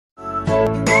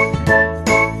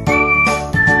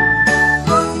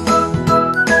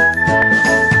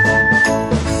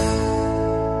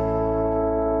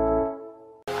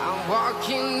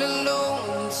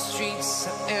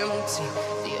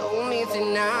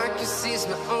I can see is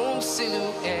my own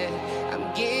silhouette.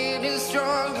 I'm getting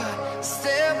stronger,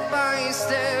 step by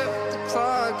step. The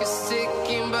clock is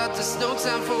ticking, but there's no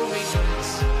time for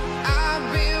regrets. I've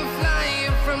been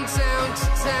flying from town to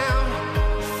town,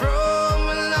 from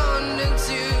London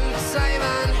to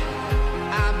Taiwan.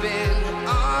 I've been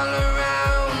all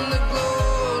around the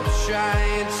globe,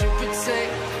 trying to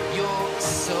protect your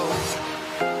soul.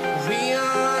 We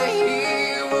are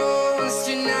heroes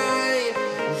tonight.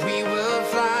 We will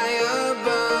fly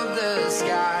above the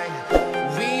sky.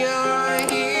 We are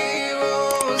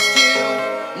heroes tonight.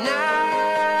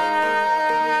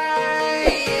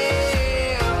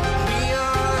 Yeah. We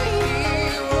are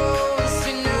heroes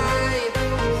tonight.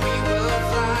 We will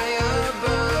fly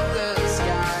above the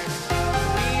sky.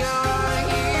 We are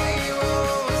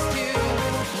heroes tonight.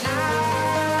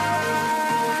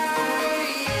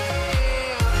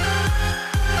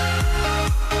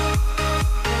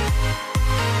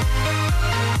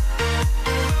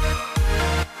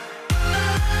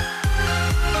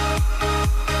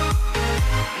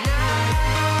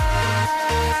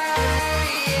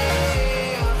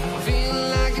 Feel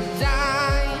like a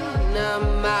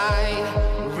dynamite,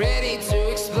 ready to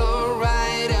explode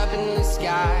right up in the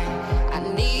sky. I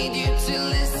need you to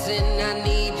listen, I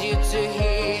need you to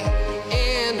hear,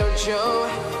 and don't show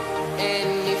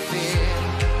any fear.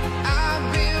 I've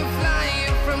been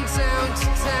flying from town to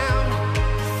town,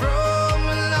 from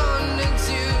London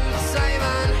to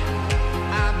Taiwan.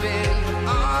 I've been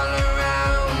all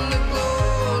around the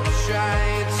globe,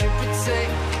 trying to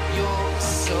protect your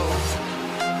soul.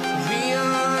 We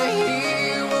are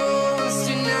heroes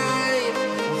tonight.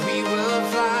 We will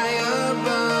fly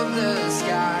above the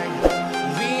sky.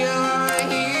 We are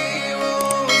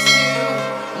heroes tonight.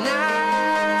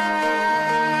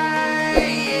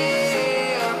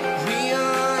 Yeah. We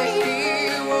are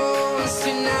heroes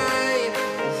tonight.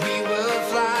 We will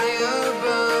fly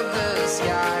above the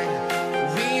sky.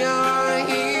 We are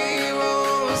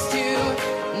heroes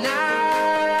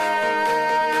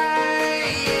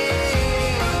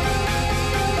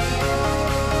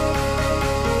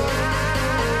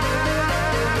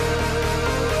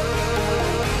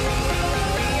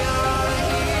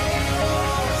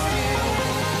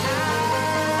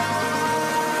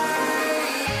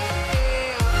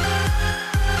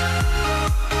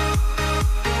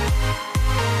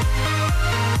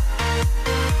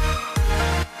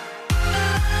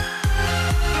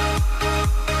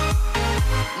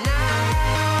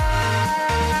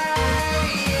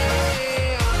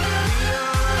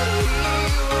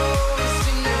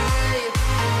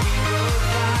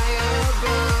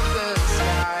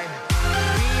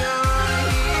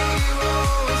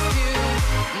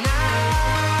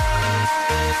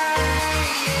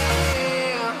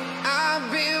I've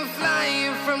been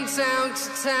flying from town to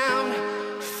town,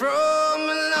 from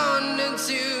London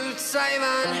to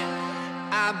Taiwan.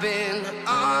 I've been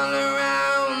all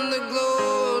around the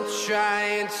globe,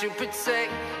 trying to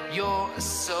protect your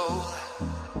soul.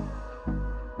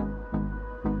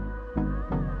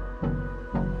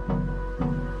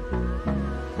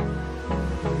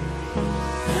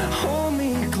 Hold me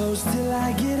close till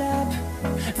I get up.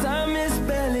 Time is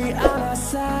barely on our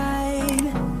side.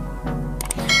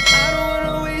 I don't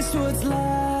wanna waste what's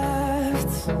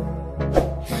left.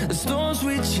 The storms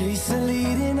we chase are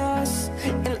leading us,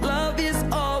 and love is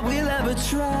all we'll ever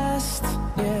trust.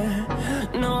 Yeah,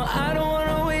 no, I don't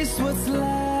wanna waste what's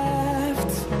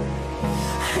left.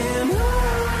 And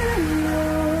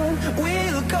on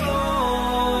we'll go,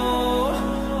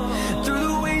 through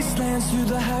the wastelands, through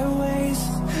the highways,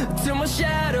 till my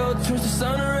shadow turns to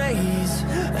sun rays.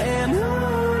 And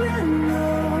on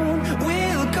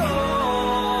we'll go,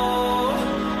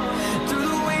 through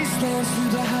the wastelands,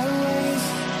 through the highways,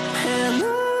 and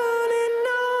on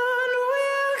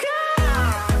we'll go.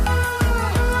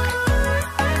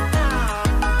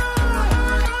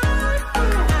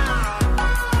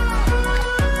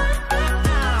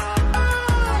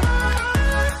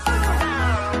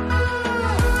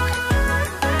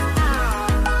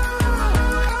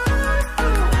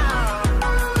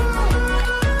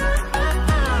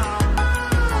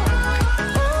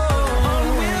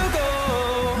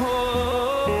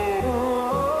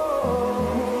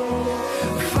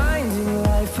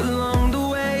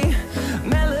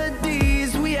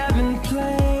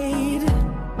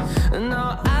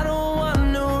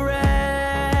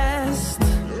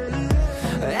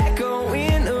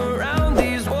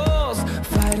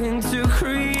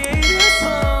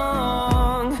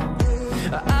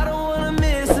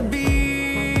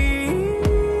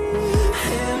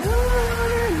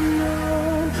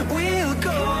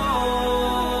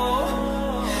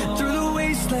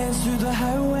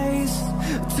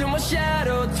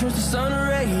 towards the sun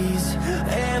rays.